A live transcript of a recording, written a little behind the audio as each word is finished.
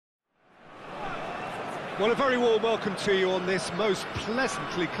Well, a very warm welcome to you on this most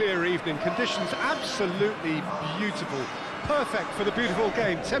pleasantly clear evening. Conditions absolutely beautiful. Perfect for the beautiful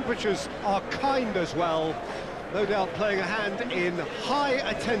game. Temperatures are kind as well. No doubt playing a hand in high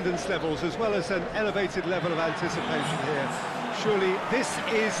attendance levels as well as an elevated level of anticipation here. Surely this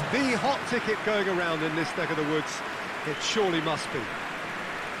is the hot ticket going around in this neck of the woods. It surely must be.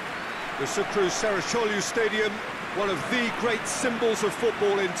 The Şükrü Saracoğlu Stadium, one of the great symbols of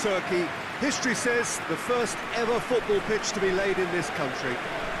football in Turkey. History says the first ever football pitch to be laid in this country.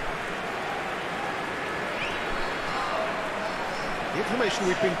 The information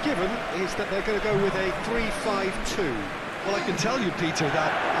we've been given is that they're going to go with a 3-5-2. Well, I can tell you, Peter,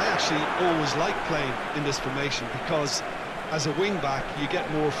 that I actually always like playing in this formation because as a wing-back, you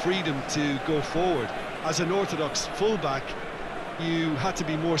get more freedom to go forward. As an orthodox full-back, you had to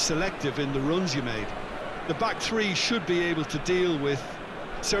be more selective in the runs you made. The back three should be able to deal with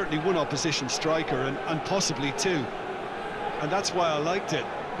certainly one opposition striker and possibly two. And that's why I liked it,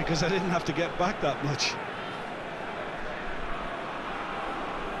 because I didn't have to get back that much.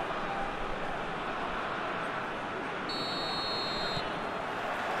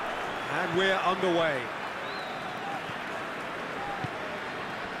 And we're underway.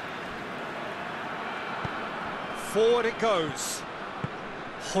 Forward it goes.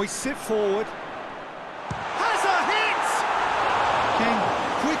 Hoists it forward. Has a hit! King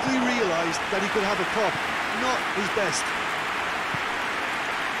quickly realised that he could have a pop. Not his best.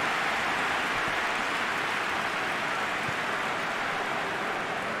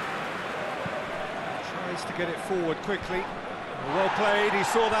 Tries to get it forward quickly. Well played, he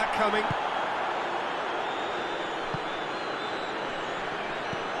saw that coming.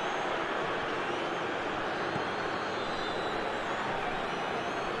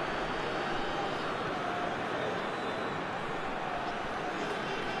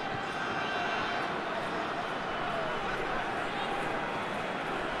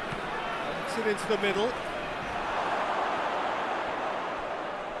 It into the middle.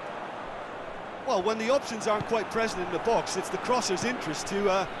 Well, when the options aren't quite present in the box, it's the crosser's interest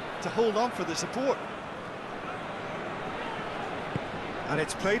to hold on for the support. And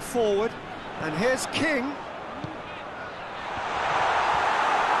it's played forward, and here's King.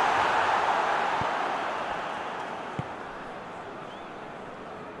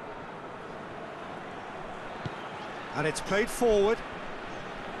 And it's played forward.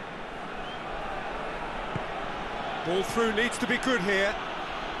 Ball through needs to be good here.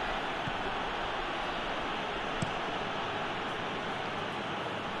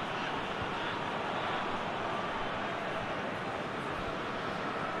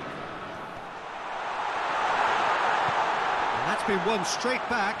 And that's been won straight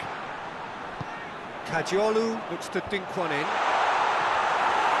back. Şükrü looks to dink one in.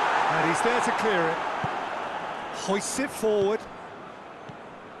 And he's there to clear it. Hoists it forward.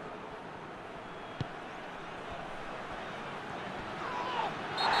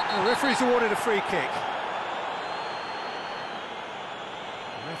 The referee's awarded a free kick.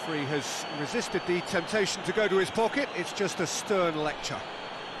 The referee has resisted the temptation to go to his pocket. It's just a stern lecture.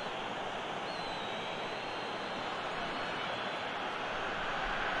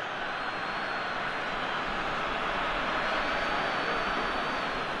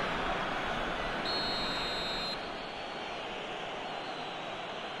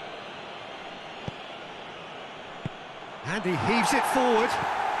 And he heaves it forward.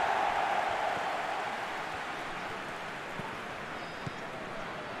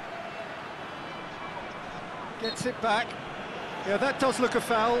 Gets it back. Yeah, that does look a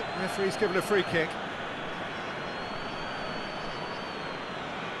foul. Referee's given a free kick.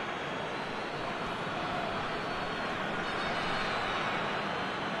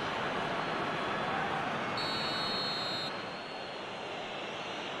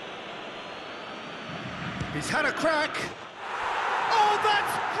 He's had a crack. Oh,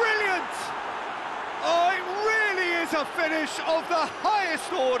 that's brilliant! Oh, it really is a finish of the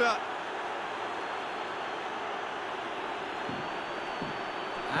highest order.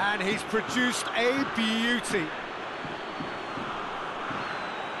 And he's produced a beauty.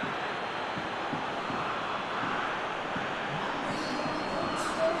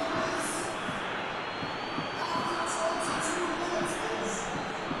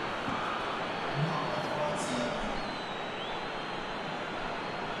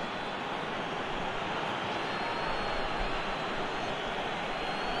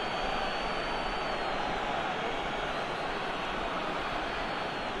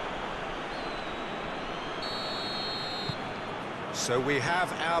 So we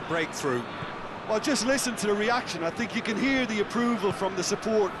have our breakthrough. Well, just listen to the reaction. I think you can hear the approval from the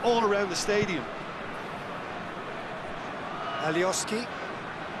support all around the stadium. Alioski.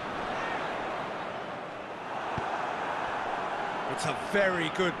 It's a very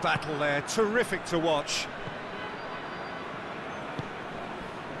good battle there, terrific to watch.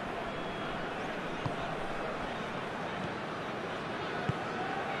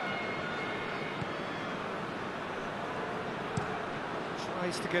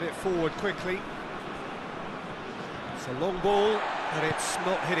 Tries to get it forward quickly. It's a long ball, and it's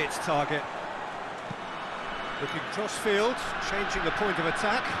not hit its target. Looking cross-field, changing the point of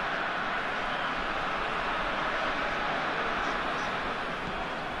attack.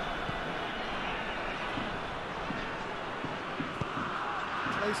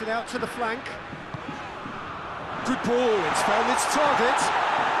 Plays it out to the flank. Good ball, it's found its target.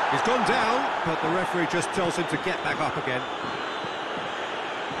 He's gone down, but the referee just tells him to get back up again.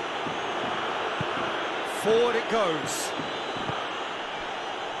 Forward it goes.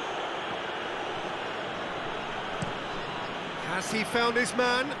 Has he found his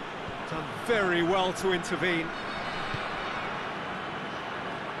man? Done very well to intervene.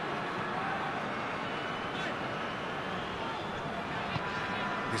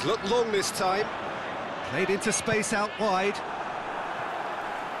 He's looked long this time. Played into space out wide.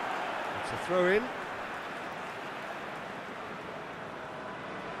 It's a throw in.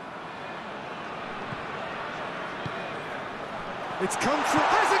 It's come through.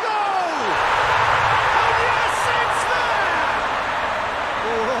 Has a goal! And yes, it's there!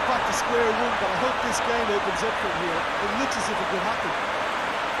 Well, we're all back to square one, but I hope this game opens up from here. It looks as if it could happen.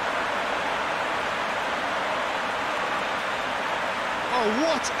 Oh,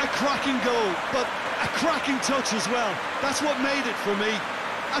 what a cracking goal, but a cracking touch as well. That's what made it for me.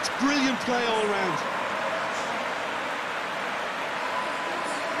 That's brilliant play all round.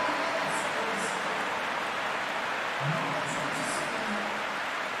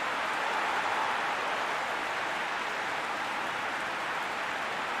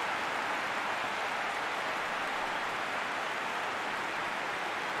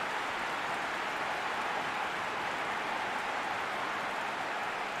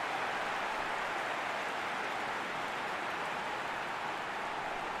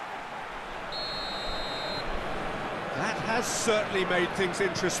 That has certainly made things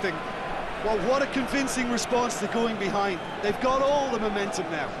interesting. Well, what a convincing response to going behind. They've got all the momentum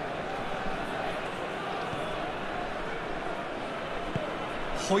now.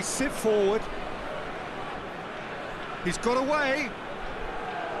 Hoists it forward. He's got away.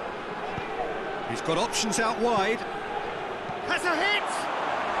 He's got options out wide. Has a hit!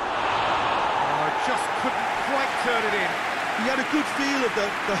 Oh, just couldn't quite turn it in. He had a good feel of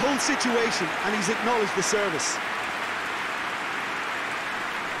the whole situation, and he's acknowledged the service.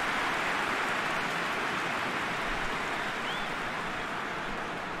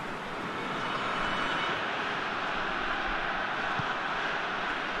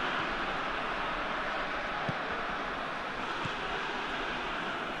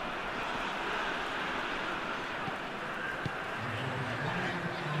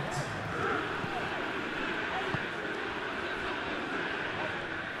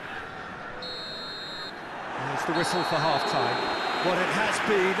 The whistle for half-time. What it has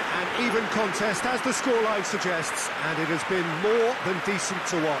been an even contest, as the scoreline suggests, and it has been more than decent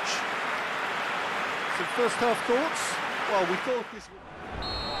to watch. Some first-half thoughts? Well, we thought this would...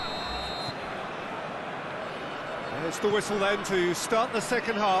 There's the whistle then to start the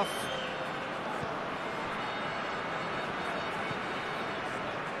second half.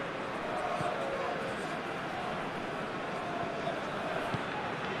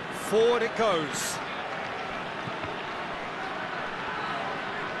 Forward it goes.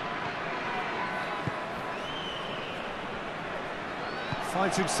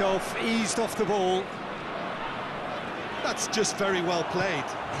 Finds himself eased off the ball. That's just very well played.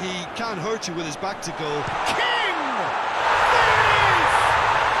 He can't hurt you with his back to goal. King! There it is!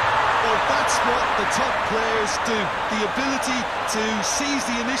 Well, that's what the top players do. The ability to seize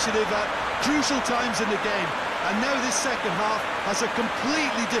the initiative at crucial times in the game. And now this second half has a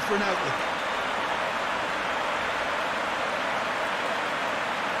completely different outlook.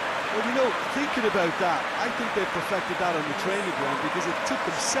 Well, you know, thinking about that, I think they perfected that on the training ground because it took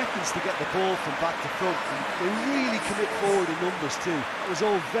them seconds to get the ball from back to front. And they really commit forward in numbers too. It was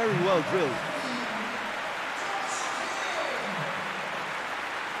all very well drilled.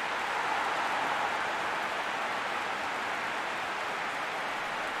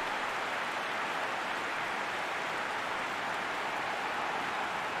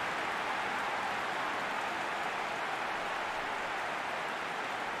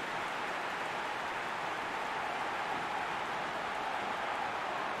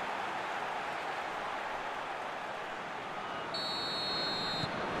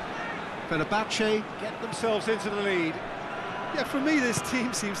 Fenerbahce get themselves into the lead. Yeah, for me, this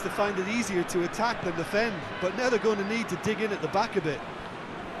team seems to find it easier to attack than defend, but now they're going to need to dig in at the back a bit.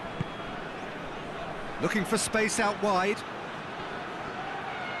 Looking for space out wide.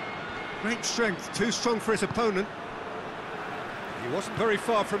 Great strength, too strong for his opponent. He wasn't very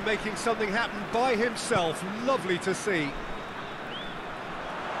far from making something happen by himself. Lovely to see.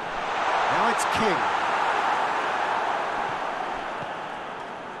 Now it's King.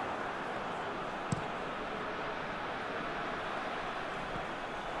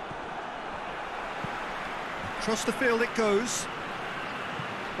 Across the field it goes.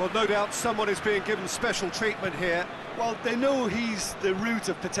 Well, no doubt someone is being given special treatment here. Well, they know he's the root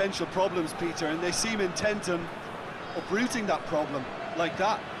of potential problems, Peter, and they seem intent on uprooting that problem like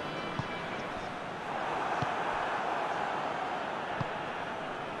that.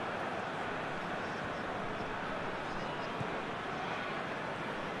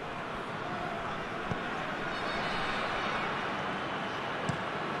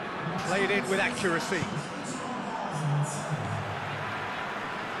 Played in with accuracy.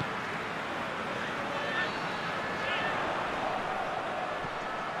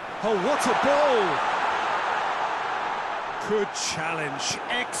 Oh, what a ball! Good challenge,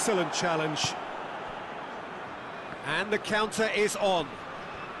 excellent challenge. And the counter is on.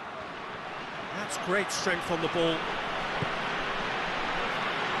 That's great strength on the ball.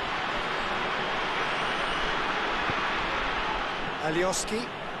 Alioski.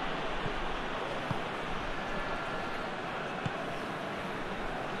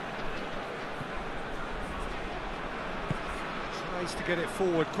 Tries to get it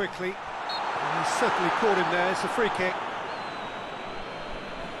forward quickly. And he's certainly caught him there. It's a free kick.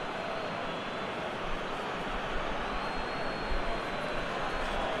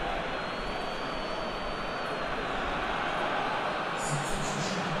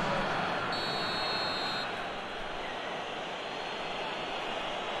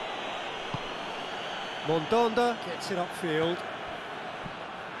 Mondonda gets it upfield.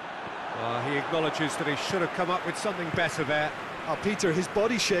 He acknowledges that he should have come up with something better there. Oh, Peter, his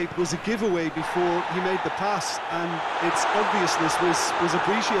body shape was a giveaway before he made the pass, and its obviousness was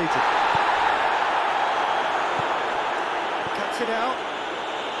appreciated. Cuts it out.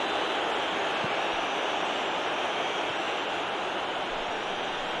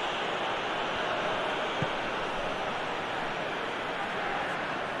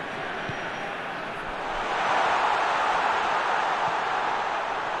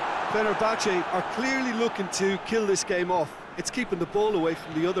 Fenerbahce are clearly looking to kill this game off. It's keeping the ball away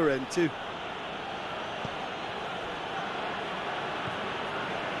from the other end too.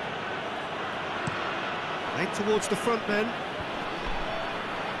 Right towards the front men.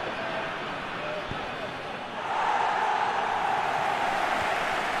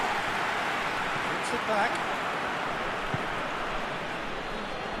 Gets it back.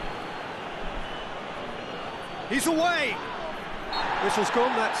 He's away! Whistle's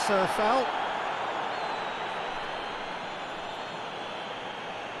gone, that's a foul.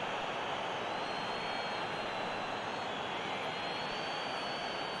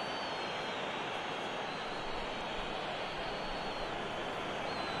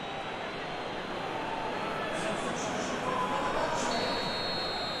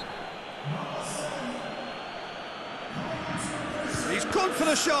 He's gone for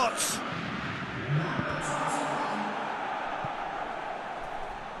the shots.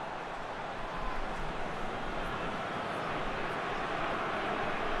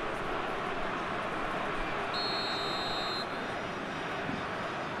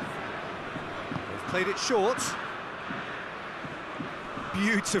 Played it short.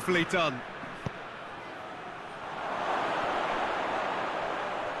 Beautifully done.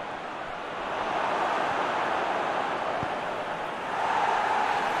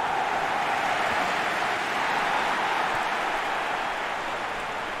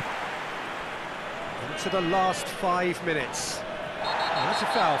 Into the last 5 minutes. Oh, that's a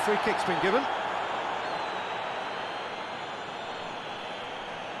foul. Free kick's been given.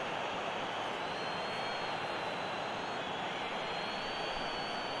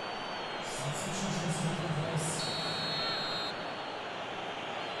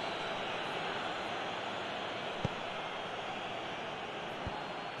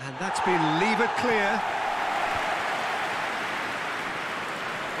 And that's been levered clear.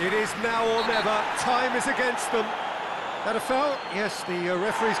 It is now or never. Time is against them. That a foul? Yes, the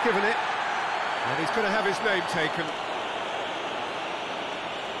referee's given it. And he's going to have his name taken.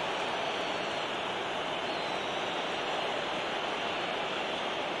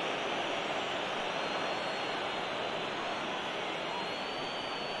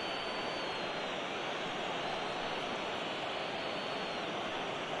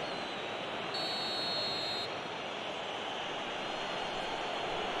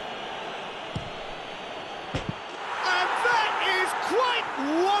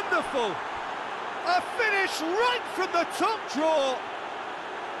 Wonderful! A finish right from the top draw.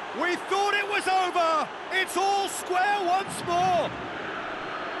 We thought it was over. It's all square once more.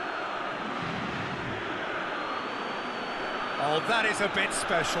 Oh, that is a bit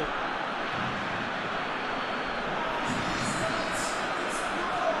special.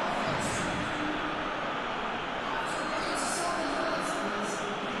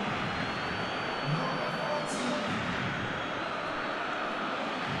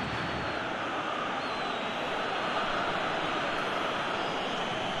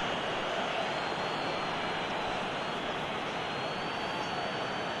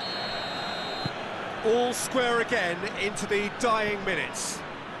 All square again into the dying minutes.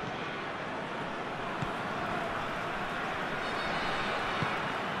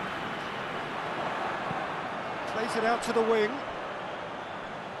 Plays it out to the wing.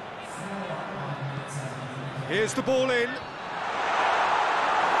 Here's the ball in.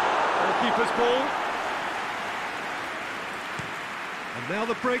 Goalkeeper's ball. And now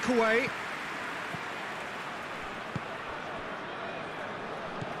the breakaway.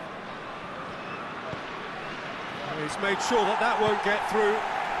 He's made sure that that won't get through.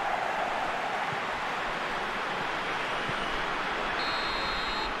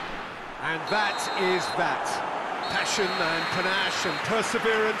 And that is that. Passion and panache and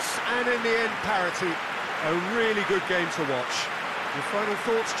perseverance, and in the end, parity. A really good game to watch. Your final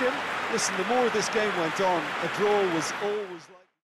thoughts, Jim? Listen, the more this game went on, a draw was always...